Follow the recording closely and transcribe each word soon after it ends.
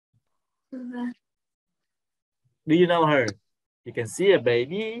Do you know her? You can see a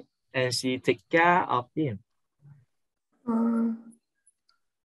baby and she take care of him.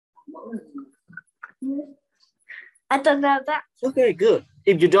 I don't know that. Okay, good.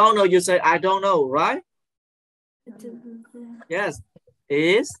 If you don't know, you say, I don't know, right? Yes.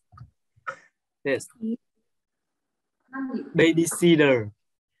 Is this babysitter?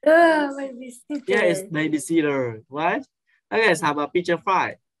 Babysitter. Yeah, it's babysitter, right? Okay, so how about picture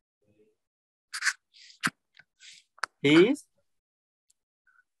 5? He's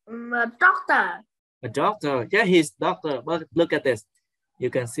A doctor. a doctor. Yeah, he's doctor. But look at this. You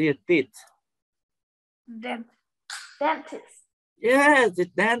can see a teeth. Dentist. Yes, the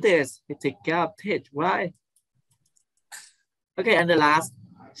dentist. He take care of teeth, right? Okay, and the last,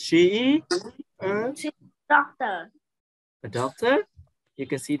 she's a Doctor. a doctor. You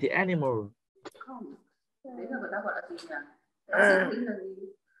can see the animal.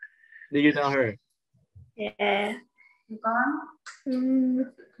 Do you know her? Yeah.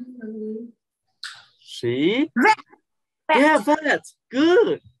 She? Vet. Yeah, vet.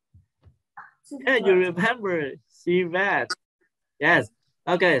 Good. Yeah, you remember. She vet. Yes.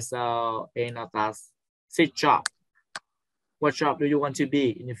 Okay, so in our class, 6 job. What job do you want to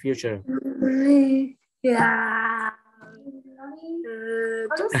be in the future? Yeah.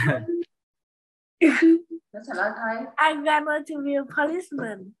 I'm going to be a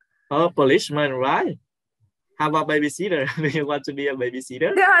policeman. Oh, policeman, right? How about babysitter? Do you want to be a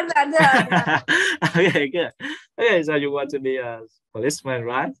babysitter? No. Okay, good. Okay, so you want to be a policeman,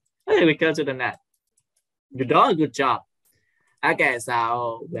 right? Okay, we go to the next. You done a good job. Okay,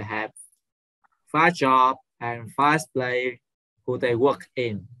 so we have 5 jobs and 5 place who they work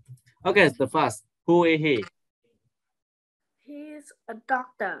in. Okay, the first, who is he? He's a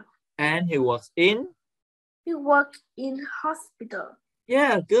doctor. And he works in? He works in hospital.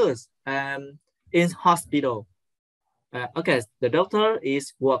 Yeah, good. In hospital. Okay, the doctor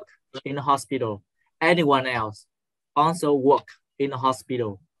is work in the hospital. Anyone else also work in the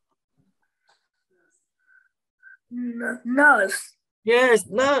hospital? Nurse. Yes,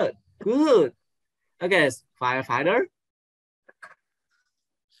 nurse. Good. Okay, firefighter.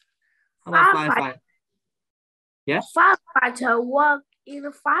 How about firefighter? Yeah. Firefighter work in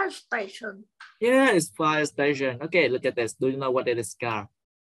a fire station. Yeah, it's fire station. Okay, look at this. Do you know what it is car?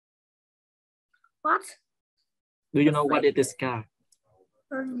 What? Do you know what it is car?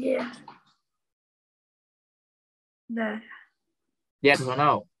 Yeah. No. Yes or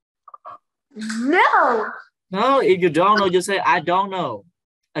no? No. No, if you don't know, you say, I don't know.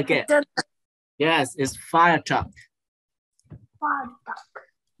 Okay. Yes, it's fire truck. Fire truck.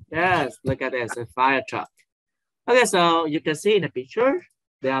 Yes, look at this, a fire truck. Okay, so you can see in the picture,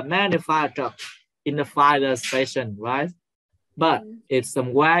 there are many fire trucks in the fire station, right? But if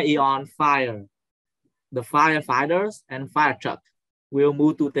somewhere is on fire, the firefighters and fire truck will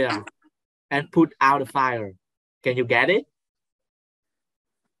move to there and put out the fire. Can you get it?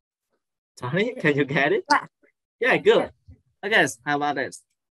 Sorry, can you get it? Yeah, good. Okay, how about this?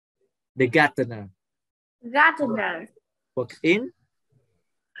 The gardener. Gardener. Work in?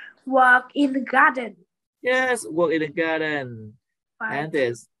 Work in the garden. Yes, work in the garden. Fire. And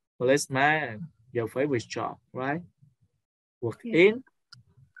this policeman, your favorite job, right? Work in?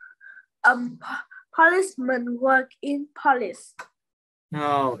 Policeman work in police.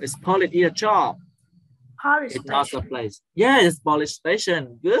 No, it's police is a job. Police it's station. not a place. Yeah, it's police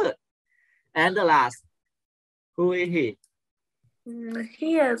station. Good. And the last, who is he?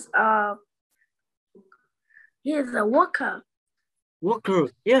 He is a worker. Worker.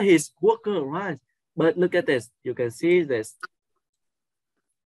 Yeah, he's worker, right? But look at this. You can see this.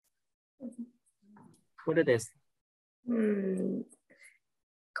 What is this?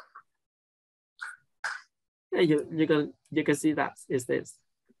 Yeah, you can see that. Is this?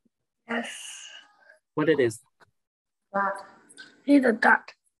 Yes. What it is? He's a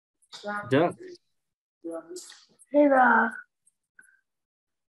duck. Duck. He's a.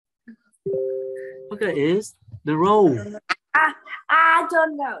 Okay, is the road. I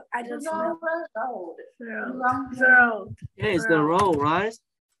don't know. I don't know. Road. Yeah, it's the road, right?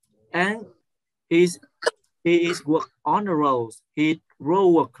 And he is work on the roads. He's road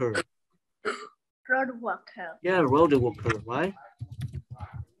worker. Road worker. Yeah, road worker, right?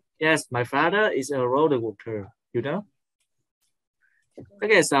 Yes, my father is a road worker, you know?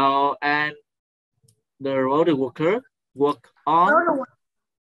 Okay, so, and the road worker work on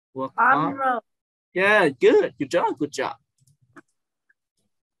road. Yeah, good. You done a good job.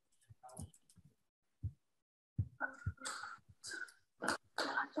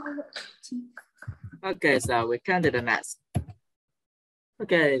 Okay, so we can do the next.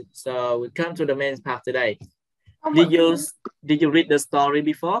 Okay, so we come to the main part today. Did you read the story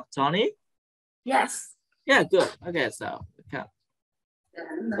before, Tony? Yes. Yeah, good. Okay, so come.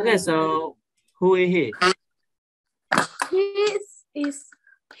 Okay, so who is he? He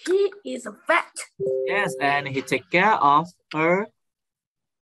is a vet. Yes, and he take care of her.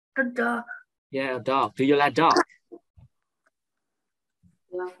 The dog. Yeah, a dog. Do you like dog?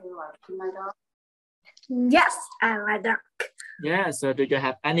 Yes, I like dog. Yeah, so do you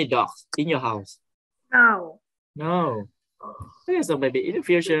have any dogs in your house? No. No. Okay, so maybe in the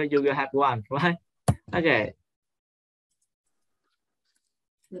future you will have one, right? Okay.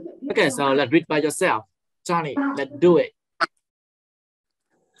 Okay, so let's read by yourself. Johnny, let's do it.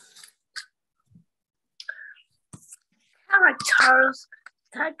 Characters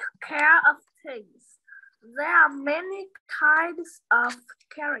take care of things. There are many kinds of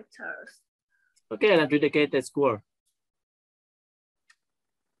characters. Okay, let's read again the score.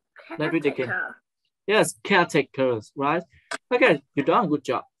 Let's read again. Yes, caretakers, right? Okay, you done a good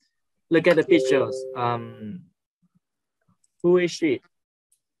job. Look at the pictures. Who is she?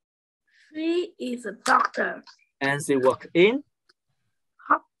 She is a doctor. And she works in?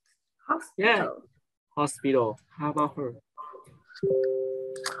 Hospital. Yeah, hospital. How about her?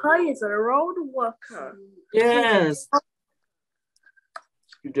 Her is a road worker. Yes.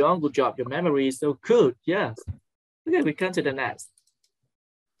 You done a good job. Your memory is so good. Yes. Okay, we come to the next.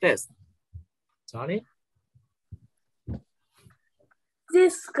 Yes. Johnny?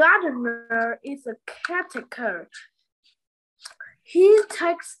 This gardener is a caretaker. He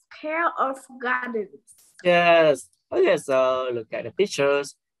takes care of gardens. Yes. Okay, so look at the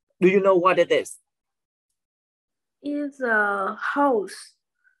pictures. Do you know what it is? It's a house.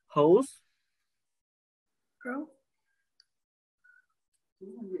 Hose?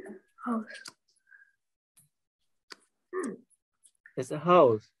 House. It's a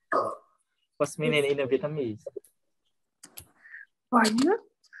hose. What's meaning in the Vietnamese?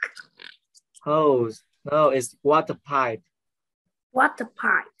 Hose. No, it's water pipe. Water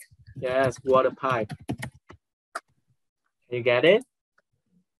pipe. Yes, water pipe. You get it?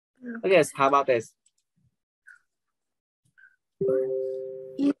 Okay, so how about this?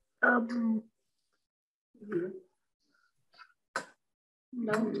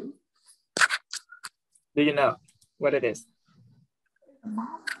 Do you know what it is?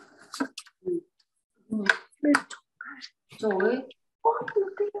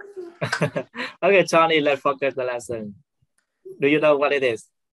 Okay, Tony, let's focus the lesson. Do you know what it is?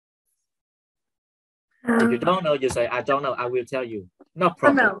 If you don't know, you say, I don't know. I will tell you. No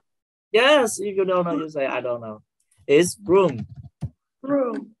problem. No. Yes, if you don't know, you say, I don't know. It's broom.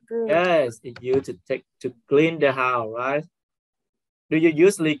 Broom. Yes, it's used to clean the house, right? Do you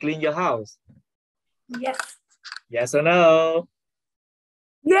usually clean your house? Yes. Yes or no?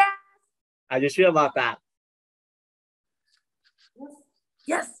 Yeah. Are you sure about that?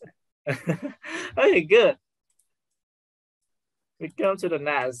 Yes. Okay, good. We come to the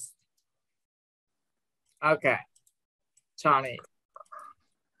next. Okay, Johnny.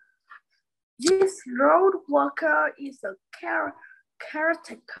 This road worker is a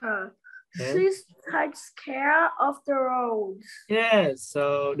caretaker. Yes. She takes care of the roads. Yes,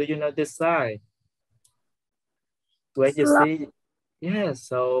 so do you know this sign? When you see, yes,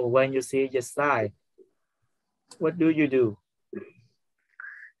 so when you see this sign, what do you do?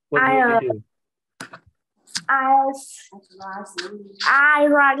 What do you do? I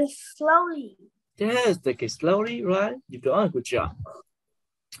ride slowly. Yes, take it slowly, right? You do a good job.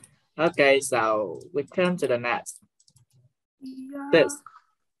 Okay, so we come to the next. Yeah.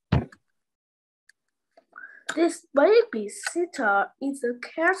 This babysitter is a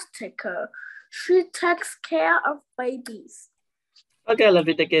caretaker. She takes care of babies. Okay, let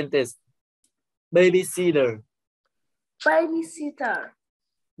me take in this. Babysitter. Babysitter.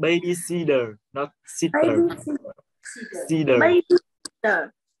 Babysitter, not sitter.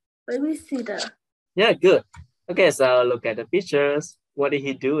 Babysitter. Babysitter. Yeah, good. Okay, so look at the pictures. What is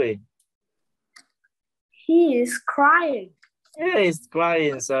he doing? He is crying. Yeah, he's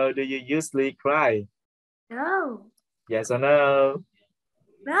crying. So do you usually cry? No. Yes or no?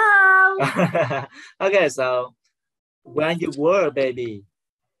 No. Okay, so when you were a baby,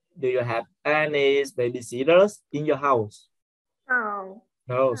 do you have any babysitters in your house? No.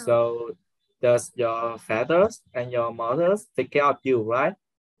 No, so does your fathers and your mothers take care of you, right?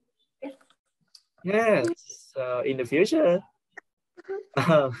 Yes. Yes, so in the future.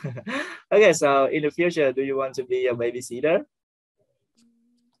 Okay, so in the future, do you want to be a babysitter?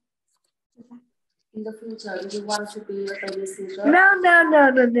 In the future, do you want to be a babysitter?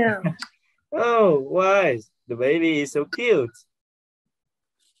 No. Oh, why? The baby is so cute.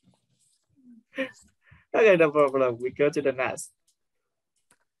 Okay, no problem. We go to the next.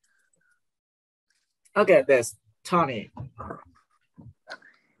 Okay, there's Tony.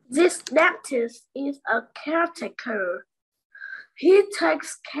 This dentist is a caretaker. He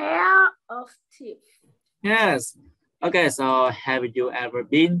takes care of teeth. Yes. Okay, so have you ever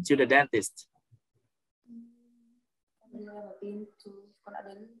been to the dentist?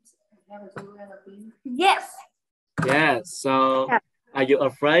 Yes. Yes. So are you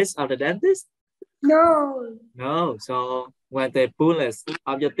afraid of the dentist? No. No. So when they pull us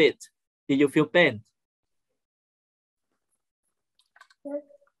of your teeth, did you feel pain?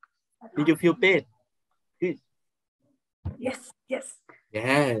 Did you feel pain? Yes. Yes.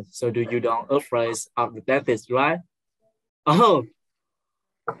 Yeah. So do you don't afraid of the dentist, right? Oh.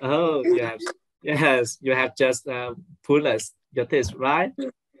 Oh, yes. Yes. You have just pull us your teeth, right?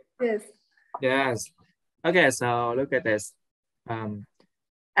 Yes. Yes. Okay. So look at this.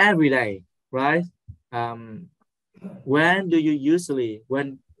 Every day, right? When do you usually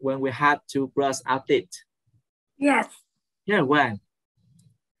when we have to brush our teeth? Yes. Yeah, when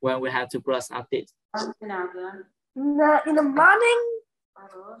we have to brush our teeth. In the morning.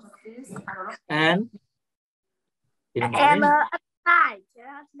 And in the And morning. at night.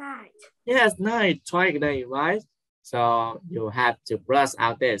 At night. Yes, night, twice a day, right? So you have to brush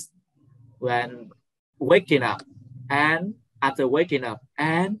our teeth when waking up and after waking up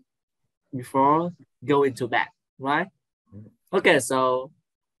and before going to bed, right? Okay, so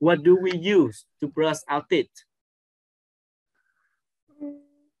what do we use to brush our teeth?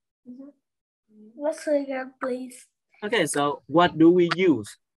 Let's say again, please. Okay, so what do we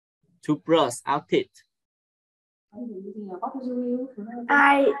use to brush our teeth?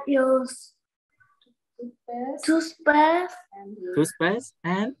 I use toothpaste. Toothpaste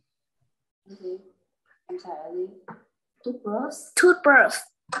and Toothbrush.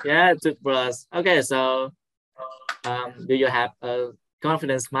 yeah, toothbrush. Okay, so do you have a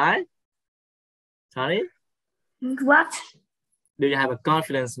confident smile, Tony? What? Do you have a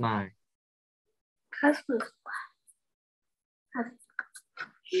confident smile?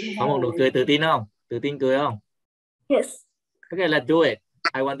 Có một nụ cười tự tin không? Tự tin cười không? Yes. Okay, let's do it.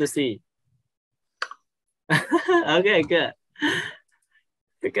 I want to see. Okay, good.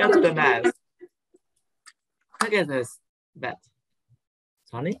 We go to the next. Look at this vet.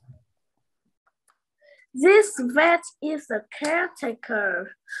 Tony? This vet is a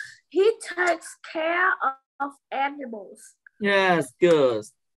caretaker. He takes care of animals. Yes, good.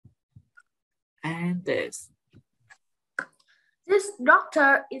 And this. This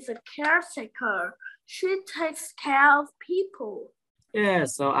doctor is a caretaker. She takes care of people. Yeah,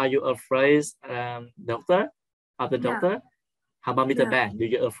 so are you afraid doctor of the doctor? No. How about Mr. No. Ben? Do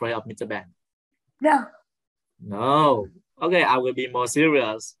you afraid of Mr. Ben? No. No. Okay, I will be more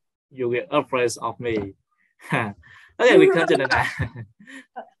serious. You will afraid of me. Okay, we come to the next.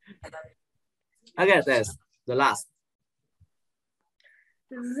 Okay, that's the last.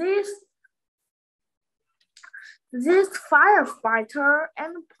 This firefighter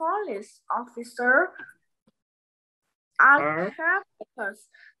and police officer are caretakers.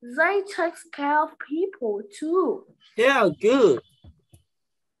 They take care of people too. Yeah, good.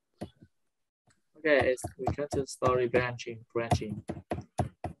 Okay, we come to story branching.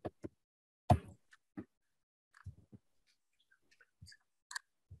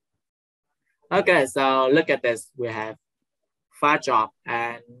 Okay, so look at this. We have 5 jobs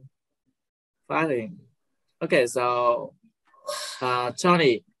and 5 things. Okay, so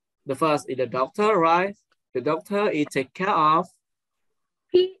Tony, the first is the doctor, right? The doctor is take care of.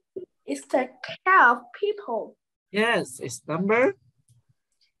 He is take care of people. Yes, it's number.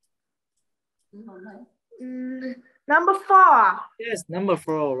 Number 4. Yes, number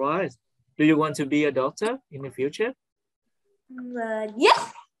 4, right? Do you want to be a doctor in the future?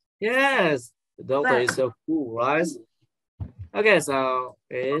 Yes. Yes, the doctor is so cool, right? Okay, so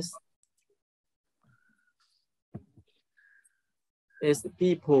it's the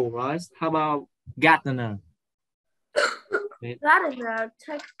people, right? How about gardener? Gardener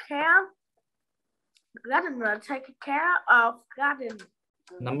take care of garden.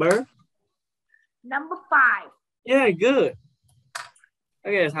 Number 5. Yeah, good.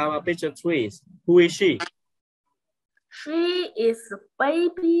 Okay, how about picture 3? Who is she? She is a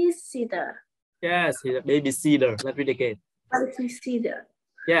babysitter. Yes, she's a babysitter. Let's read again. Babysitter.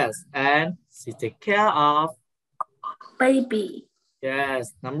 Yes, and she take care of baby.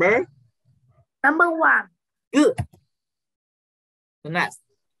 Yes, number 1. Good. The next.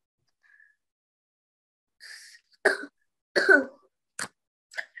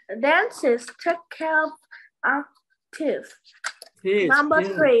 Dentist take care of teeth. Teeth. Number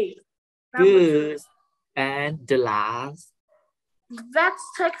 3. Good. And the last. That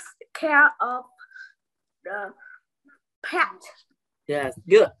takes care of the pet. Yes,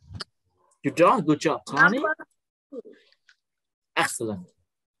 good. You done a good job, Tony. Number 2. Excellent.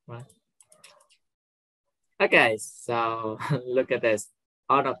 Right. Okay, so look at this.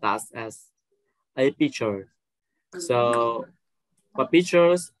 All of that as a picture. So what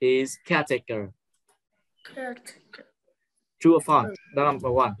pictures is caretaker? Caretaker. True or false? The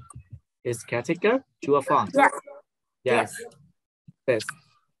number 1 is caretaker. True or false? Yes. Yes. This.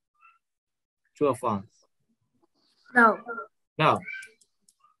 True or false? No. No.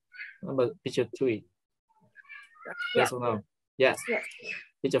 Number picture 3. Yes or no? Yes. Yes.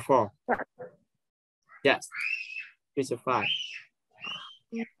 Picture 4. Yes. Picture 5.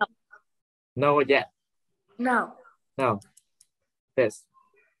 No. No yet. No. No. This.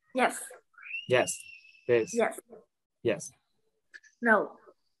 Yes. Yes. This. Yes. Yes. No.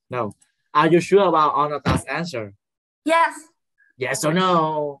 No. Are you sure about all of that answer? Yes. Yes or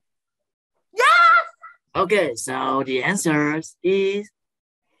no? Yes. Okay, so the answer is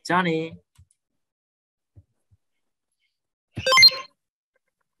Johnny.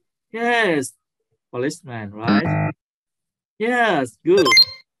 Yes, policeman, right? Yes, good.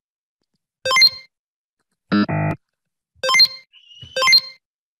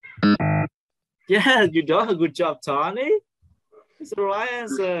 Yes, you done a good job, Tony. It's the right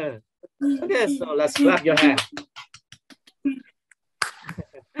answer. Okay, so let's clap your hand.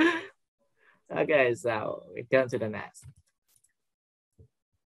 Okay, so we come to the next.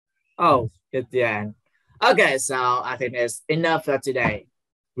 Oh, it's the end. Okay, so I think it's enough for today.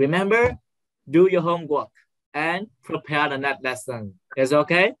 Remember, do your homework and prepare the next lesson. Is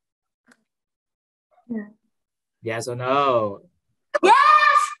okay? Yeah. Yes or no? Yes.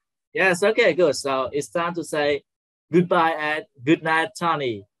 Yes, okay, good. So it's time to say goodbye and good night,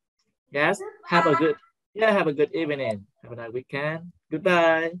 Tony. Yes, have a good evening. Have a nice weekend.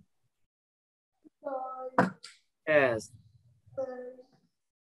 Goodbye. Bye. Yes. Bye.